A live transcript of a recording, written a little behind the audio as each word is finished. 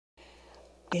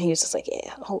And he was just like,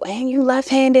 yeah. Oh, and you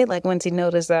left-handed? Like, once he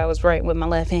noticed that I was writing with my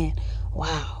left hand.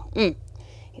 Wow.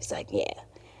 He's like, yeah,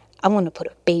 I want to put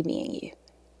a baby in you.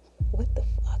 What the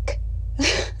fuck?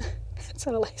 That's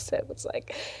all I said was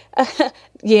like,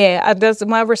 yeah, that's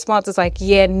my response is like,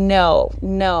 yeah,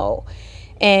 no.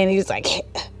 And he's like,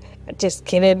 just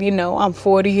kidding, I'm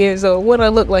 40 years old. What I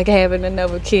look like having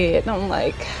another kid? And I'm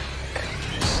like,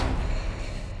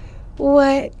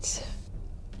 what?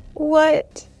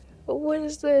 What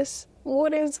is this?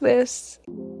 What is this?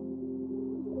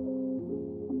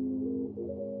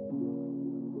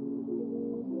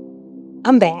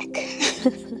 I'm back.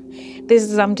 This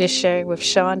is I'm Just Sharing with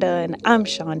Shonda, and I'm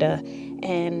Shonda,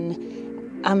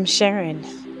 and I'm sharing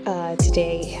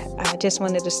today. I just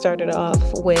wanted to start it off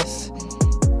with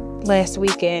last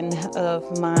weekend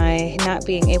of my not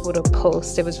being able to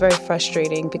post. It was very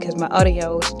frustrating because my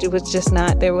audio, it was just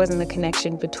not, there wasn't a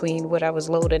connection between what I was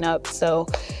loading up. So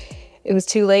it was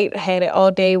too late. I had it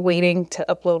all day waiting to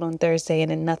upload on Thursday,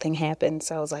 and then nothing happened.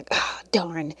 So I was like,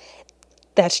 darn.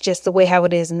 That's just the way how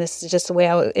it is, and this is just the way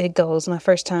how it goes. My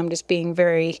first time just being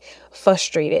very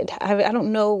frustrated. I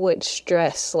don't know what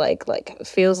stress like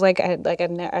feels like. I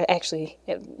actually,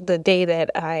 the day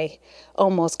that I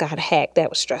almost got hacked, that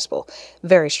was stressful,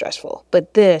 very stressful.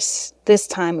 But this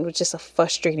time it was just a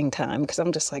frustrating time because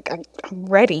I'm just like I'm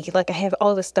ready, like I have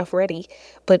all this stuff ready,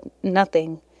 but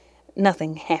nothing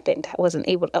happened. I wasn't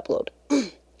able to upload.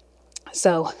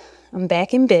 So I'm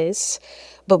back in biz.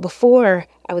 But before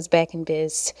I was back in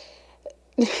biz,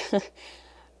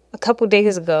 a couple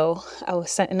days ago, I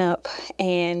was setting up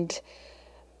and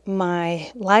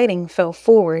my lighting fell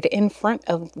forward. In front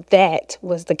of that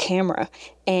was the camera,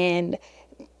 and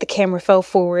the camera fell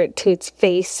forward to its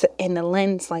face and the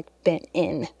lens bent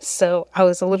in. So I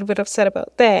was a little bit upset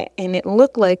about that, and it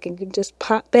looked like it could just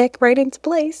pop back right into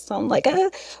place. So I'm like,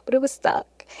 but it was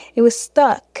stuck. It was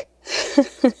stuck.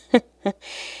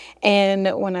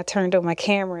 And when I turned on my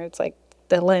camera, it's like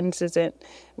the lens isn't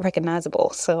recognizable.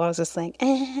 So I was just like,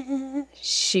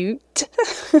 shoot.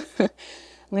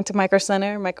 Went to Micro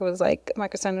Center. Micro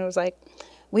Center was like,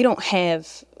 we don't have,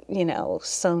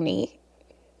 Sony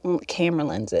camera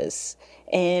lenses.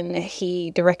 And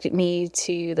he directed me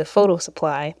to the Photo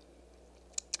Supply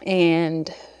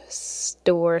and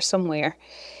store somewhere.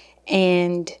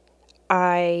 And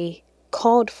I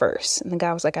called first, and the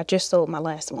guy was like, I just sold my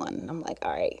last one. And I'm like,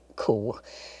 all right, cool.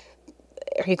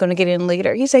 Are you going to get in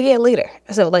later? He said, yeah, later.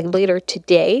 So later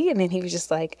today? And then he was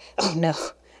just like, oh no,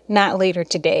 not later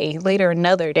today, later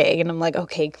another day. And I'm like,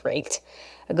 okay, great.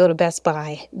 I go to Best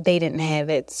Buy. They didn't have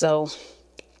it. So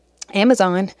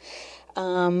Amazon,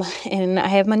 and I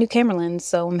have my new camera lens.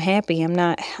 So I'm happy. I'm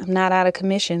not out of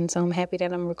commission. So I'm happy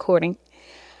that I'm recording.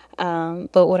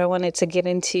 But what I wanted to get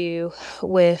into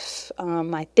with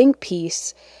my think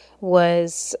piece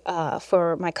was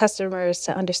for my customers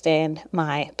to understand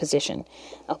my position,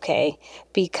 okay?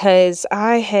 Because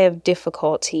I have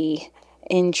difficulty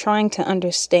in trying to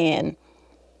understand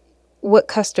what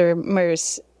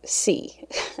customers see.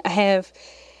 I have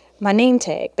my name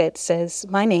tag that says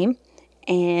my name,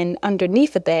 and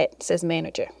underneath of that says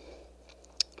manager.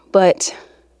 But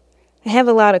I have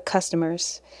a lot of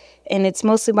customers, and it's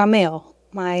mostly my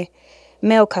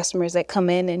male customers that come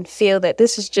in and feel that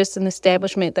this is just an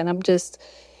establishment that I'm just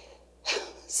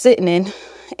sitting in,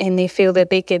 and they feel that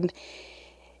they can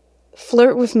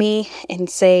flirt with me and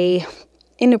say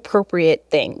inappropriate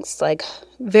things, like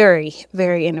very,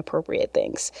 very inappropriate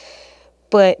things.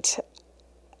 But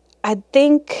I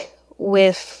think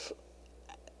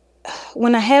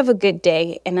when I have a good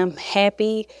day and I'm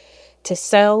happy to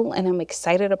sell and I'm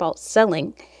excited about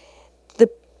selling, the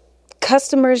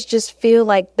customers just feel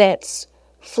like that's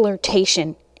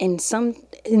flirtation in some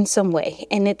way,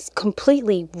 and it's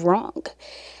completely wrong.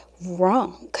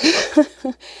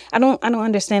 I don't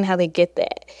understand how they get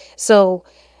that. So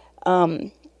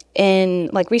and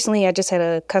recently I just had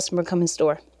a customer come in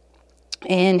store,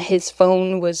 and his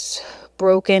phone was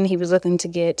broken. He was looking to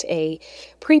get a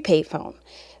prepaid phone.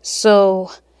 So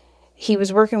he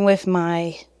was working with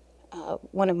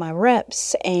one of my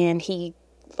reps, and he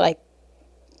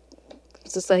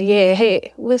just like, yeah,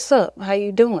 hey, what's up? How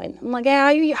you doing? I'm like,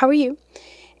 yeah, how are you?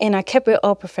 And I kept it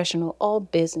all professional, all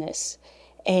business.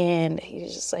 And he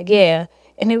was just like, yeah.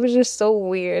 And it was just so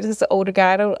weird. This is an older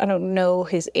guy. I don't know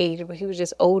his age, but he was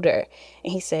just older.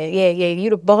 And he said, yeah,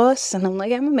 you the boss? And I'm like,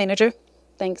 yeah, I'm a manager.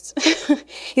 Thanks.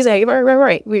 He's like,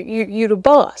 right. You the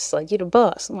boss. Like, you the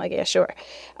boss. I'm like, yeah, sure.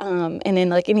 And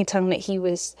then anytime that he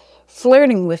was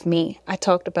flirting with me, I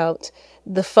talked about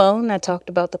the phone. I talked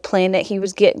about the plan that he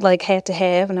was had to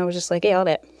have. And I was just like, yeah, all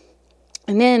that.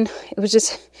 And then it was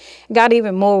just got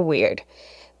even more weird.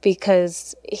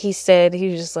 because he said, he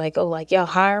was just like, oh, like, y'all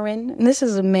hiring? And this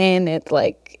is a man that,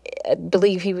 like, I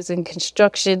believe he was in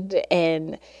construction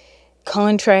and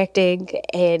contracting,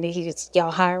 and he's,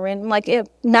 y'all hiring? I'm like, yeah,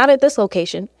 not at this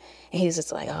location. And he's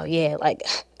just like, oh yeah, like,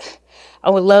 I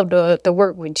would love to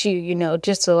work with you,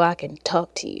 just so I can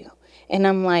talk to you. And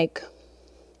I'm like,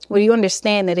 well, you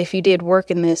understand that if you did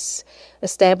work in this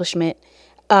establishment,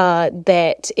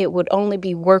 that it would only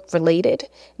be work related,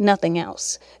 nothing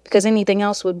else, because anything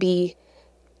else would be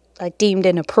like deemed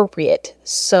inappropriate.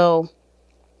 So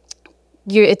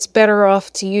it's better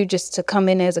off to you just to come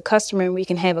in as a customer and we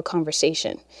can have a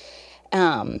conversation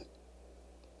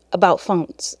about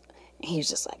phones. And he was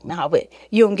just like, nah, but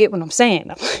you don't get what I'm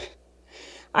saying.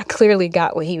 I clearly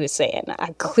got what he was saying.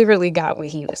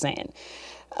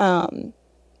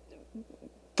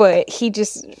 But he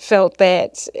just felt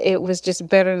that it was just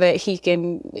better that he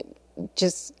can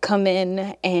just come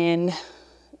in and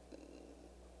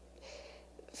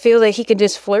feel that he could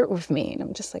just flirt with me. And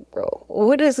I'm just like, bro,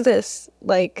 what is this?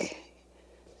 Like,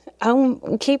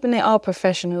 I'm keeping it all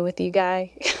professional with you,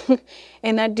 guy.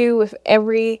 And I do with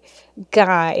every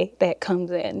guy that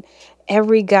comes in.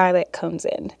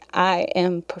 I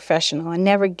am professional. I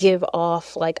never give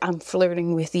off like I'm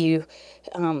flirting with you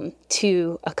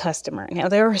to a customer. Now,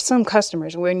 there are some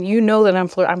customers when you know that I'm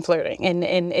flirting,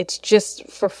 and it's just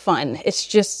for fun. It's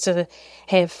just to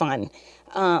have fun.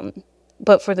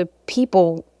 But for the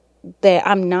people that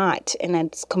I'm not, and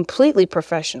that's completely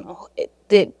professional,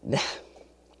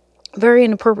 very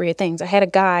inappropriate things. I had a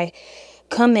guy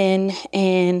come in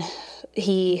and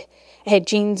he had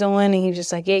jeans on and he was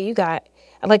just like, yeah,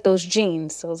 I like those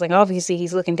jeans. So I was like, obviously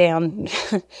he's looking down.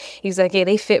 He's like, yeah,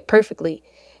 they fit perfectly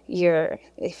your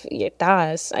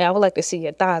thighs. I would like to see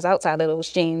your thighs outside of those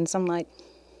jeans. I'm like,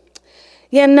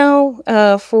 yeah, no,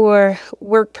 for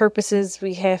work purposes,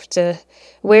 we have to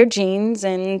wear jeans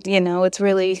and, it's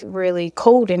really, really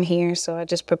cold in here. So I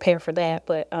just prepare for that.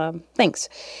 But thanks.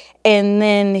 And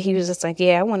then he was just like,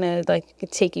 yeah, I want to like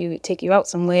take you out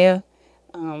somewhere.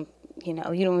 You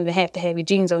don't even have to have your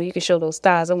jeans on. You can show those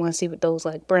thighs. I want to see what those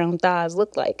like brown thighs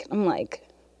look like. I'm like,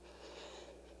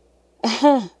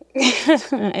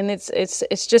 and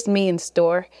it's just me in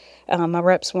store. My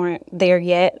reps weren't there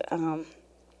yet.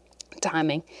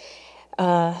 Timing.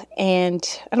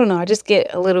 And I don't know, I just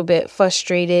get a little bit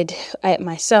frustrated at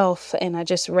myself. And I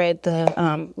just read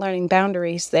the Learning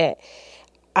Boundaries that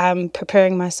I'm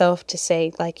preparing myself to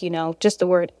say, like, just the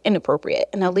word inappropriate.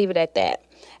 And I'll leave it at that.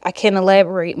 I can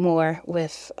elaborate more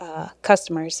with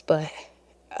customers, but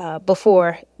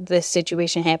before this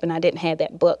situation happened, I didn't have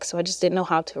that book. So I just didn't know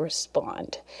how to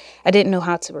respond.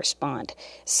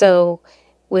 So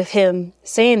with him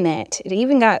saying that,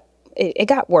 it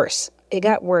got worse. It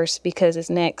got worse because his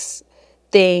next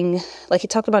thing, like he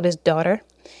talked about his daughter,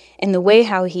 and the way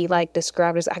how he like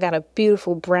described it is, I got a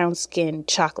beautiful brown skinned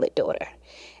chocolate daughter.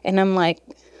 And I'm like,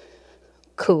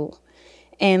 cool.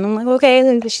 And I'm like,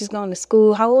 okay, she's going to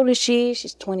school. How old is she?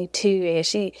 She's 22. Yeah,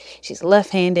 she's a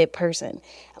left-handed person.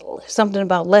 Something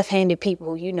about left-handed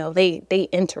people, they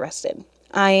interested.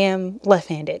 I am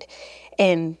left-handed.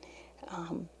 And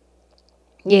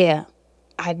yeah,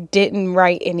 I didn't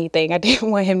write anything. I didn't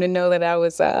want him to know that I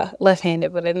was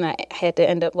left-handed, but then I had to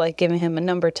end up like giving him a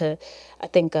number to, I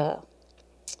think,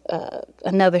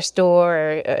 another store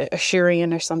or a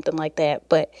Shurian or something like that.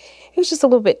 But it was just a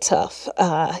little bit tough.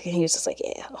 And he was just like,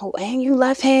 yeah, oh, and you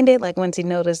left-handed? Like once he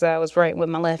noticed that I was writing with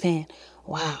my left hand.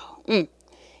 Wow.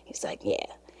 He's like, yeah,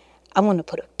 I want to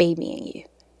put a baby in you.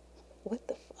 What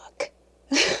the fuck?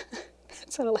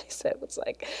 That's all I said was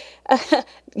like,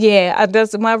 yeah,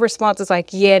 my response is like,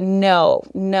 yeah,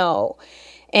 no.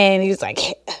 And he's like,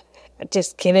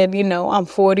 just kidding, I'm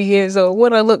 40 years old.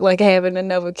 What I look like having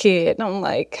another kid? And I'm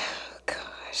like, oh,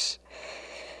 gosh,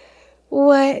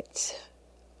 what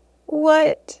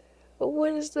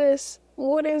is this?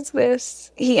 What is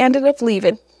this? He ended up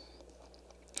leaving.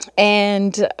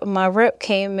 And my rep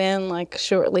came in like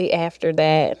shortly after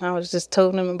that. And I was just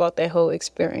telling him about that whole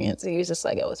experience. He was just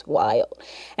like, it was wild.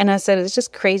 And I said, it's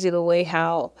just crazy the way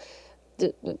how,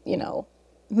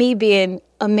 me being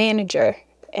a manager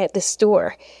at the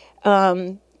store,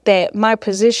 that my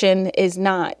position is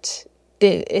not,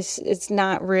 it's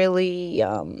not really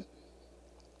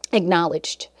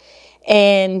acknowledged.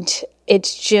 And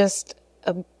it's just,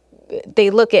 they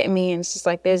look at me and it's just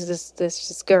like, there's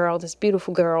this girl, this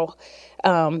beautiful girl,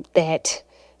 that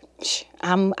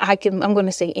I'm going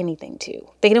to say anything to.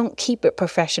 They don't keep it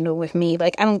professional with me.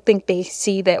 Like, I don't think they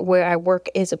see that where I work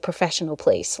is a professional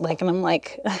place. Like, and I'm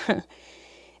like,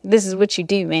 this is what you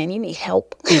do, man. You need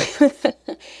help.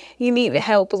 You need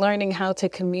help learning how to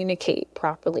communicate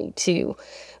properly to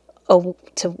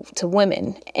to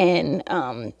women,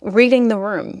 and reading the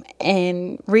room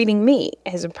and reading me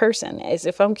as a person, as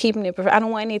if I'm keeping it. I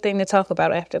don't want anything to talk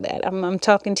about after that. I'm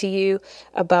talking to you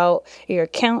about your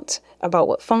account, about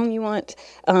what phone you want,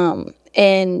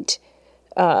 and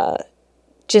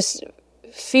just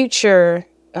future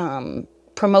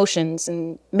promotions,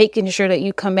 and making sure that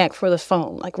you come back for the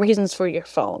phone, like reasons for your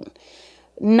phone.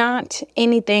 Not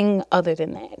anything other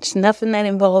than that. It's nothing that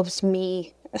involves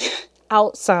me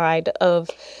outside of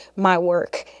my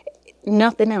work.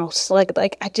 Nothing else. Like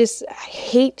I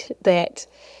hate that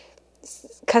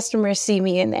customers see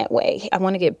me in that way. I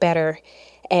want to get better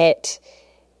at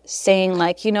saying,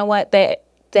 like, you know what,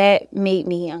 that made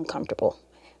me uncomfortable.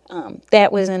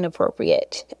 That was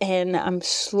inappropriate, and I'm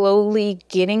slowly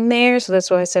getting there. So that's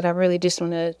why I said I really just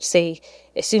want to say,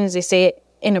 as soon as they say it,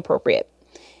 inappropriate.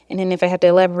 And then if I have to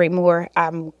elaborate more,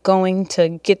 I'm going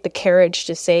to get the courage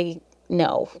to say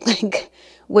no. Like,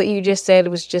 what you just said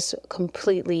was just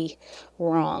completely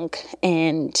wrong.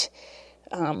 And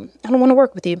I don't want to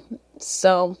work with you.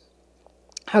 So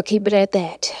I'll keep it at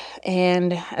that.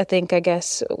 And I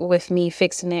guess with me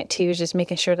fixing that too, is just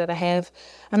making sure that I have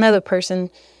another person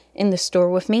in the store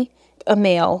with me, a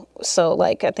male. So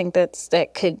like, I think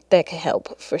that could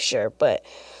help for sure. But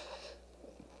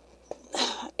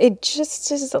it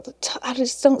just is, I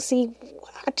just don't see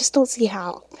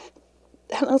how.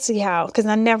 I don't see how, because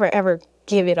I never ever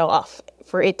give it off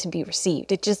for it to be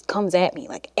received. It just comes at me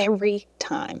like every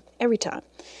time.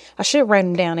 I should write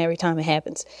them down every time it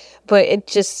happens, but it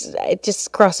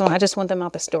just crosses on. I just want them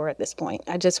out the store at this point.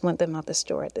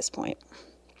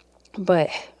 But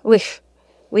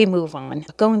we move on,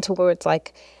 going towards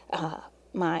like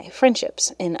my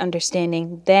friendships and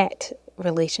understanding that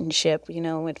relationship,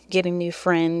 with getting new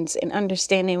friends and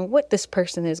understanding what this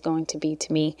person is going to be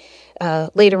to me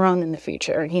later on in the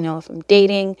future. If I'm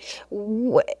dating,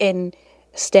 and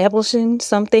establishing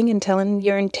something and telling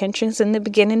your intentions in the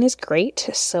beginning is great.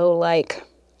 So like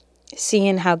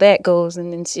seeing how that goes,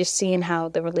 and then just seeing how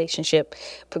the relationship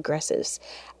progresses.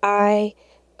 I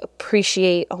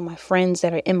appreciate all my friends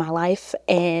that are in my life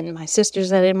and my sisters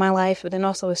that are in my life, but then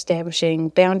also establishing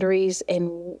boundaries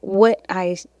and what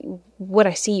I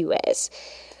see you as.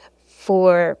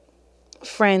 For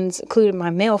friends, including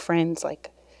my male friends, like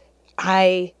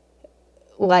I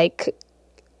like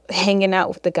hanging out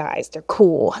with the guys. They're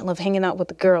cool. I love hanging out with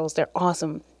the girls. They're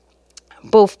awesome.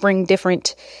 Both bring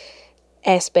different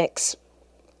aspects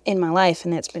in my life,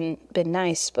 and that's been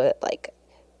nice. But like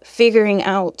figuring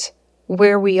out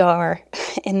where we are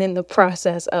and then the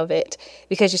process of it,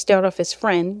 because you start off as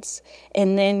friends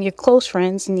and then you're close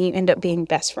friends and you end up being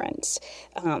best friends,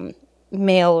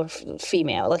 male or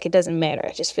female, like it doesn't matter.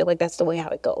 I just feel like that's the way how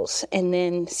it goes, and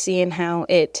then seeing how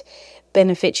it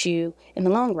benefits you in the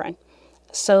long run.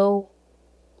 So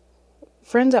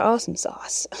friends are awesome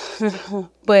sauce.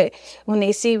 But when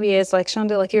they see me as like,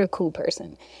 Shonda, like you're a cool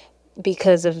person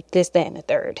because of this, that, and the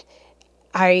third,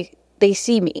 they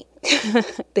see me.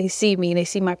 They see me. They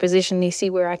see my position. They see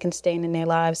where I can stand in their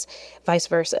lives, vice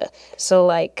versa. So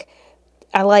like,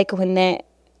 I like when that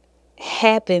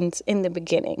happens in the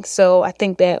beginning. So I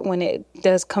think that when it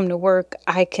does come to work,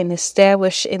 I can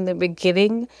establish in the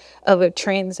beginning of a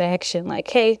transaction, like,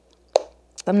 hey,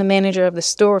 I'm the manager of the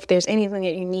store. If there's anything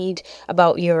that you need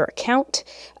about your account,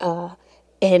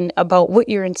 and about what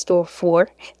you're in store for,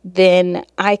 then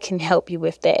I can help you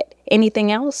with that.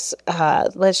 Anything else,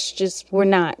 we're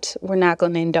not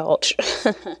going to indulge.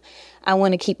 I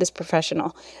want to keep this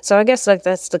professional. So I guess like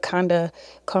that's the kind of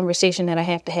conversation that I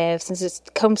have to have. Since it's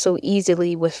come so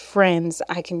easily with friends,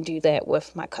 I can do that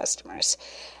with my customers.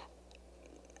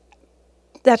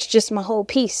 That's just my whole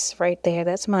piece right there.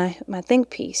 That's my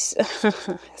think piece.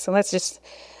 So let's just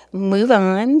move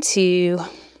on to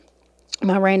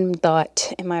my random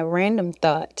thought. And my random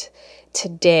thought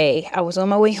today, I was on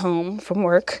my way home from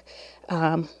work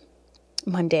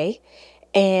Monday,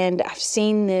 and I've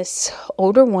seen this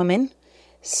older woman.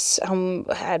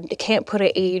 I can't put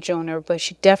an age on her, but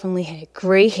she definitely had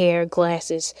gray hair,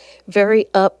 glasses, very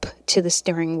up to the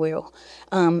steering wheel,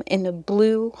 in a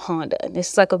blue Honda. And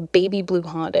it's like a baby blue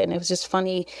Honda. And it was just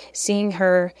funny seeing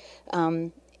her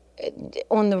on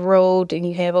the road, and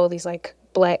you have all these like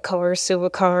black cars, silver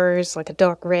cars, like a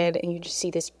dark red, and you just see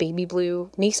this baby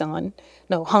blue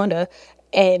Honda,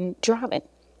 and driving.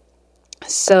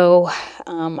 So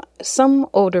some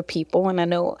older people, and I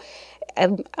know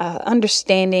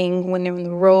understanding when they're on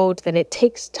the road that it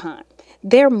takes time.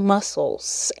 Their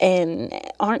muscles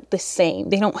aren't the same.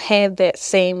 They don't have that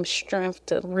same strength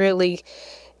to really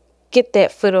get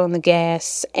that foot on the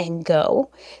gas and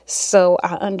go. So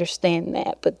I understand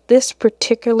that. But this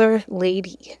particular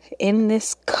lady in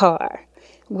this car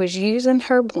was using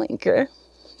her blinker,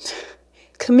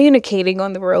 communicating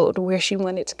on the road where she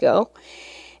wanted to go,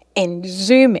 and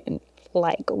zooming,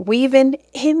 like weaving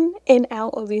in and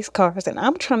out of these cars. And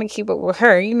I'm trying to keep up with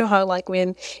her. You know how like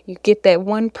when you get that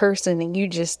one person and you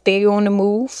just stay on the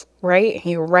move, right? And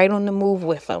you're right on the move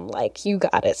with them. Like, you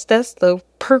got it. That's the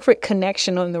perfect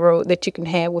connection on the road that you can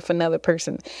have with another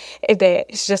person. That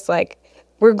it's just like,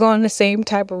 we're going the same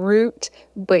type of route,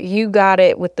 but you got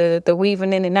it with the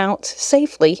weaving in and out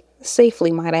safely,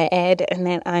 might I add, and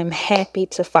that I'm happy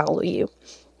to follow you.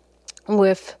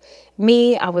 With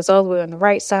me, I was all the way on the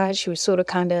right side. She was sort of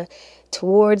kind of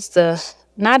towards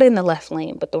not in the left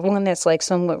lane, but the one that's like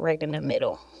somewhat right in the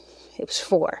middle. It was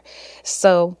 4.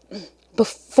 So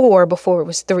before it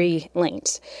was 3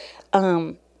 lanes.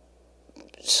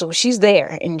 So she's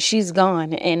there and she's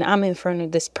gone, and I'm in front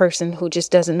of this person who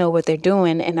just doesn't know what they're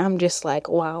doing. And I'm just like,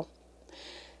 wow,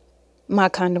 my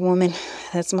kind of woman.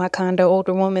 That's my kind of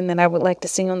older woman that I would like to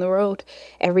see on the road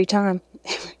every time.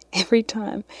 Every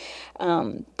time.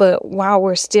 But while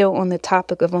we're still on the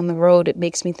topic of on the road, it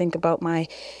makes me think about my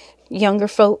younger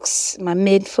folks, my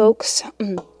mid folks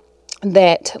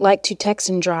that like to text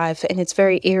and drive. And it's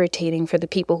very irritating for the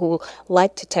people who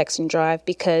like to text and drive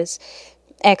because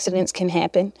accidents can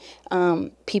happen.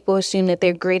 People assume that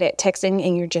they're great at texting,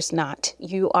 and you're just not.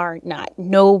 You are not.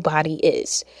 Nobody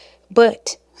is.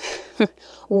 But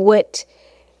what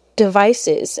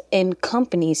devices and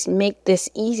companies make this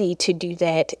easy to do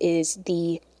that is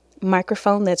the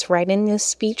microphone that's right in the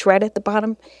speech, right at the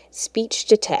bottom, speech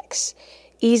to text.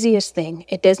 Easiest thing.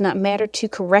 It does not matter to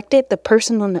correct it. The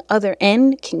person on the other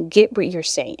end can get what you're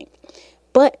saying.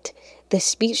 But the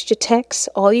speech to text,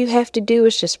 all you have to do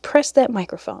is just press that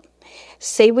microphone,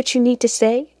 say what you need to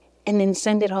say, and then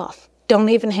send it off. Don't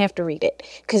even have to read it.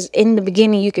 Because in the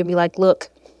beginning, you could be like, look,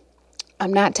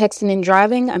 I'm not texting and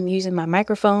driving. I'm using my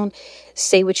microphone.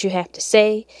 Say what you have to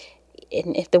say.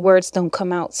 And if the words don't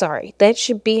come out, sorry. That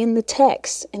should be in the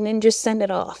text. And then just send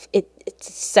it off. It's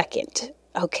a second.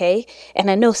 Okay? And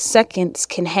I know seconds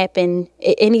can happen.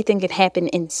 Anything can happen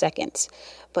in seconds.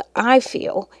 But I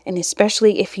feel, and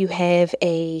especially if you have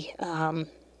a,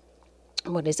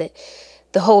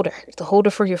 the holder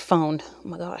for your phone. Oh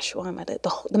my gosh, why am I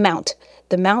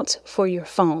the mount for your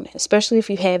phone, especially if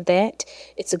you have that.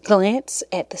 It's a glance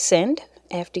at the send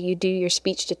after you do your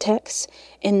speech to text,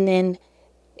 and then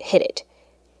hit it.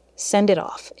 Send it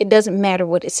off. It doesn't matter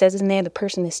what it says in there. The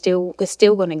person is still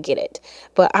going to get it.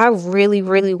 But I really,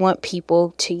 really want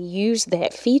people to use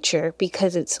that feature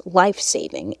because it's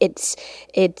life-saving. It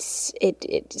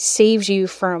saves you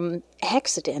from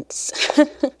accidents.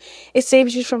 It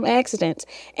saves you from accidents.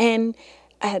 And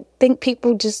I think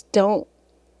people just don't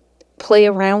play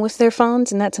around with their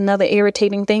phones, and that's another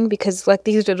irritating thing because like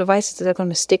these are devices that are going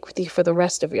to stick with you for the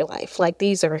rest of your life. Like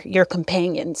these are your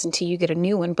companions until you get a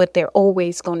new one, but they're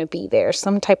always going to be there.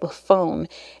 Some type of phone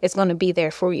is going to be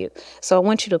there for you. So I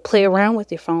want you to play around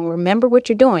with your phone. Remember what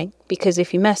you're doing, because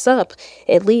if you mess up,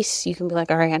 at least you can be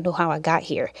like, all right, I know how I got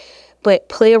here. But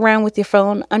play around with your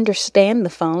phone, understand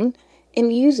the phone,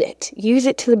 and use it. Use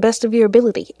it to the best of your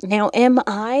ability. Now, am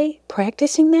I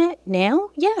practicing that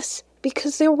now? Yes.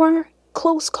 Because there were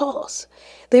close calls.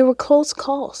 There were close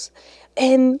calls.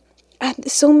 And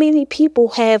so many people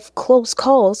have close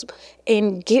calls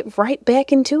and get right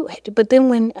back into it. But then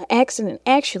when an accident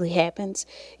actually happens,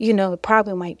 it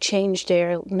probably might change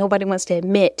nobody wants to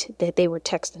admit that they were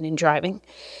texting and driving.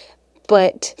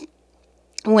 But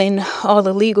when all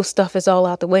the legal stuff is all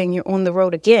out the way and you're on the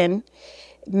road again,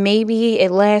 maybe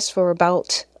it lasts for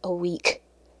about a week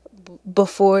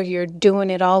before you're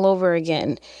doing it all over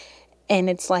again. And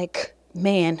it's like,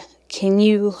 man, can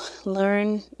you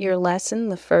learn your lesson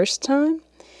the first time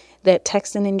that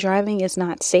texting and driving is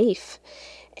not safe?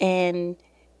 And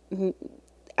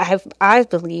I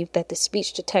believe that the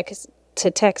speech to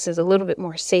text is a little bit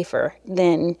more safer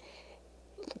than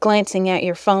glancing at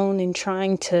your phone and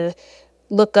trying to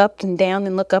look up and down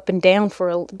and look up and down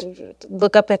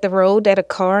look up at the road at a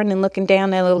car and then looking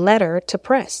down at a letter to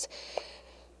press.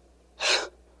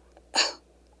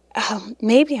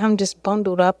 Maybe I'm just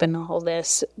bundled up in all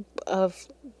this of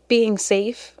being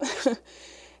safe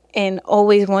and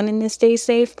always wanting to stay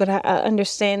safe. But I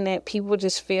understand that people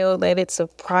just feel that it's a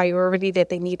priority that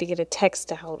they need to get a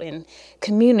text out and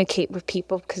communicate with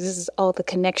people because this is all the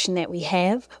connection that we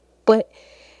have. But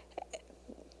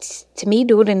to me,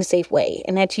 do it in a safe way.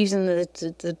 And that's using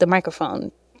the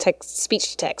microphone,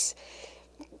 speech to text.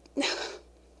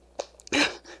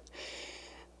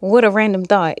 what a random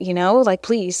thought, like,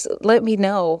 please let me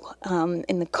know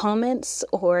in the comments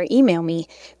or email me,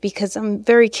 because I'm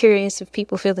very curious if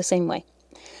people feel the same way.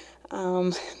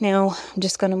 Now I'm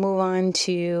just going to move on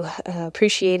to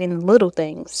appreciating the little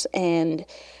things. And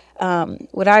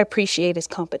what I appreciate is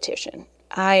competition.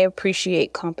 I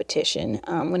appreciate competition.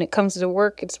 When it comes to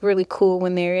work, it's really cool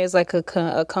when there is like a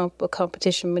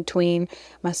competition between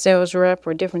my sales rep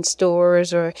or different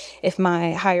stores, or if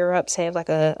my higher ups have like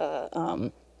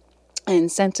an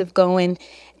incentive going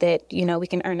that, we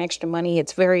can earn extra money.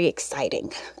 It's very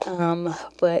exciting.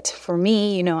 But for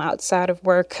me, outside of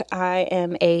work, I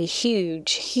am a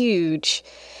huge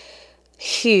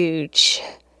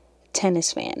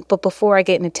tennis fan. But before I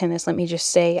get into tennis, let me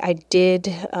just say I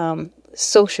did,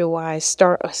 social wise,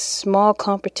 start a small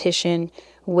competition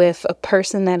with a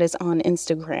person that is on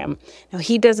Instagram. Now,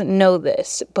 he doesn't know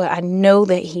this, but I know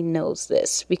that he knows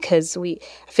this, because I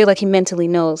feel like he mentally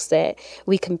knows that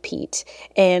we compete.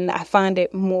 And I find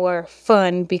it more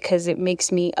fun because it makes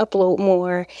me upload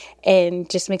more and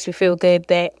just makes me feel good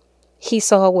that he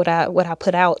saw what I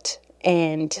put out,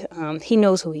 and he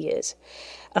knows who he is.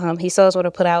 He saws what I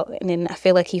put out, and then I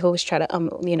feel like he always try to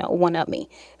one up me.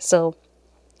 So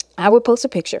I would post a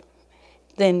picture.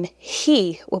 Then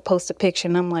he will post a picture,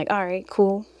 and I'm like, all right,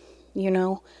 cool.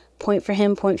 Point for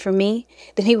him, point for me.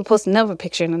 Then he would post another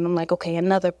picture, and I'm like, okay,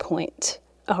 another point.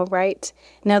 All right.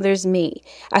 Now there's me.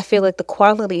 I feel like the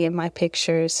quality in my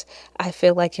pictures, I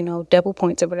feel like, double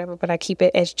points or whatever, but I keep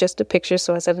it as just a picture.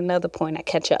 So I said another point, I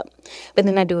catch up. But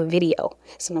then I do a video.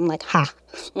 So I'm like,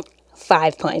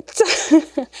 5 points.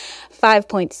 5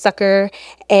 points, sucker.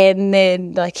 And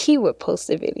then like he would post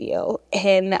a video,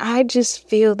 and I just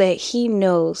feel that he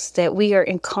knows that we are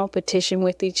in competition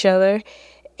with each other,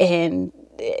 and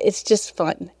it's just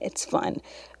fun. It's fun.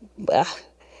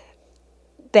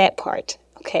 That part.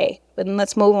 Okay. But then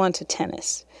let's move on to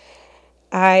tennis.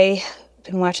 I've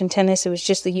been watching tennis. It was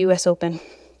just the US Open.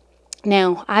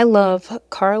 Now, I love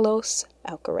Carlos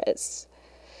Alcaraz.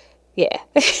 Yeah.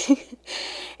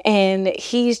 And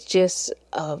he's just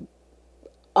a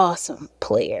awesome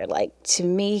player. Like, to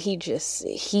me, he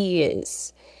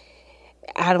is,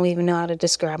 I don't even know how to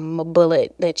describe him, a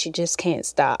bullet that you just can't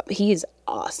stop. He is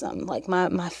awesome. Like,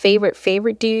 my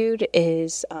favorite dude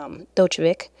is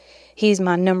Djokovic. He's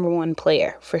my number one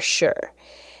player for sure.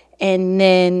 And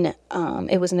then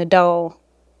it was Nadal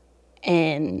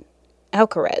and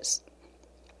Alcaraz.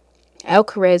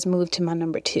 Alcaraz moved to my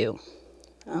number 2.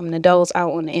 Nadal's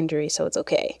out on the injury, so it's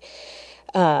okay.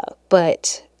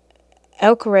 But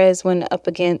Alcaraz went up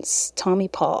against Tommy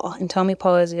Paul, and Tommy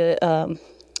Paul is a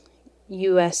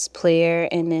U.S. player,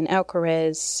 and then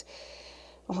Alcaraz,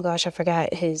 oh my gosh, I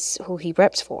forgot who he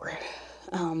reps for.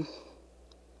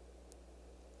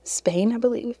 Spain, I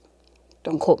believe.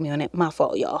 Don't quote me on it. My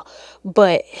fault, y'all.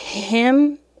 But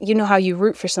him, you know how you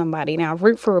root for somebody. Now, I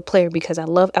root for a player because I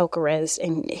love Alcaraz,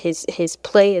 and his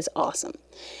play is awesome.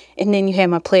 And then you have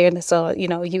my player that's a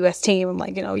U.S. team. I'm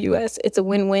like, U.S. It's a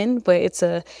win-win, but it's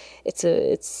a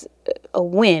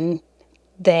win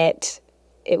that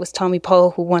it was Tommy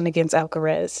Paul who won against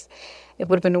Alcaraz. It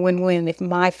would have been a win-win if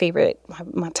my favorite,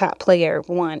 my top player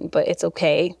won, but it's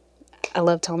okay. I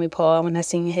love Tommy Paul when I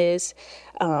sing his.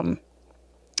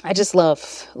 I just love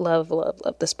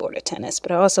the sport of tennis.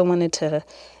 But I also wanted to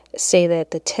say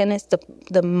that the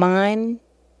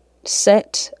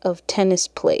mindset of tennis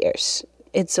players,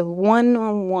 it's a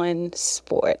one-on-one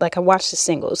sport. Like, I watch the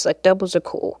singles. Like, doubles are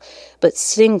cool, but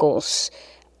singles,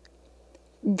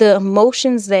 the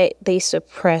emotions that they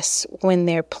suppress when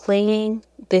they're playing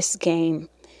this game,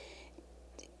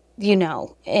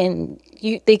 and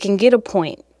they can get a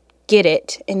point, get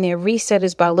it, and their reset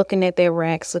is by looking at their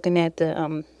racks, looking at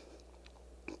the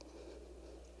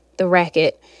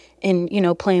racket, and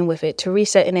playing with it to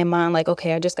reset in their mind, like,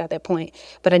 okay, I just got that point,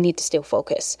 but I need to still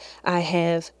focus. I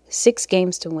have 6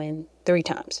 games to win 3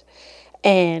 times,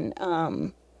 and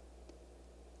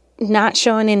not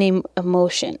showing any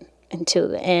emotion until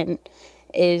the end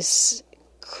is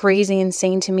crazy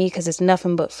insane to me, because it's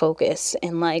nothing but focus.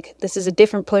 And like, this is a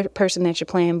different person that you're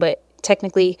playing, but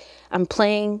technically I'm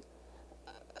playing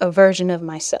a version of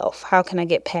myself. How can I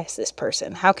get past this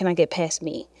person? How can I get past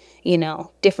me?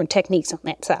 Different techniques on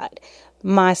that side.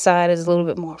 My side is a little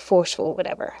bit more forceful,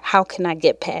 whatever. How can I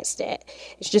get past that?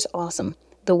 It's just awesome.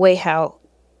 The way how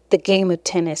the game of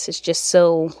tennis is just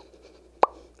so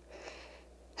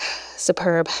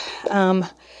superb.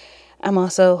 I'm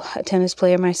also a tennis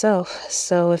player myself.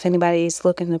 So if anybody's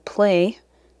looking to play,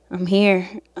 I'm here,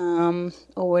 or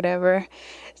whatever.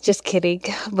 Just kidding.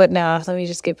 But no, let me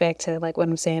just get back to like what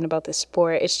I'm saying about this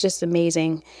sport. It's just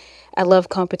amazing. I love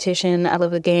competition. I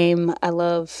love the game. I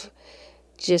love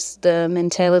just the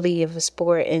mentality of a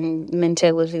sport and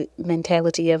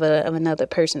mentality of another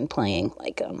person playing.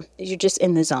 Like, you're just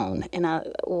in the zone. And I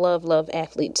love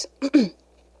athletes.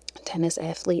 Tennis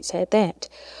athletes had that.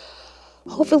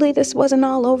 Hopefully this wasn't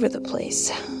all over the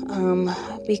place,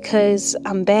 because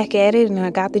I'm back at it and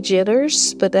I got the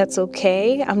jitters, but that's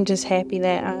okay. I'm just happy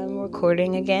that I'm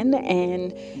recording again,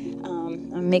 and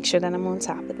I'll make sure that I'm on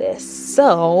top of this.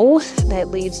 So that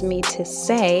leaves me to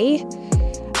say,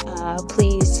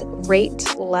 please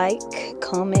rate, like,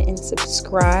 comment, and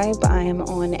subscribe. I am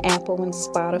on Apple and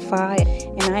Spotify,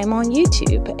 and I am on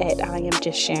YouTube at I Am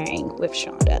Just Sharing with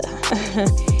Shonda.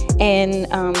 And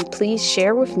please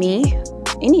share with me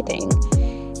anything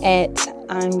at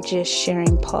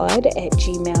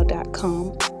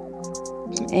imjustsharingpod@gmail.com.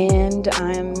 And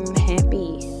I'm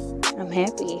happy.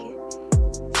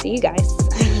 See you guys.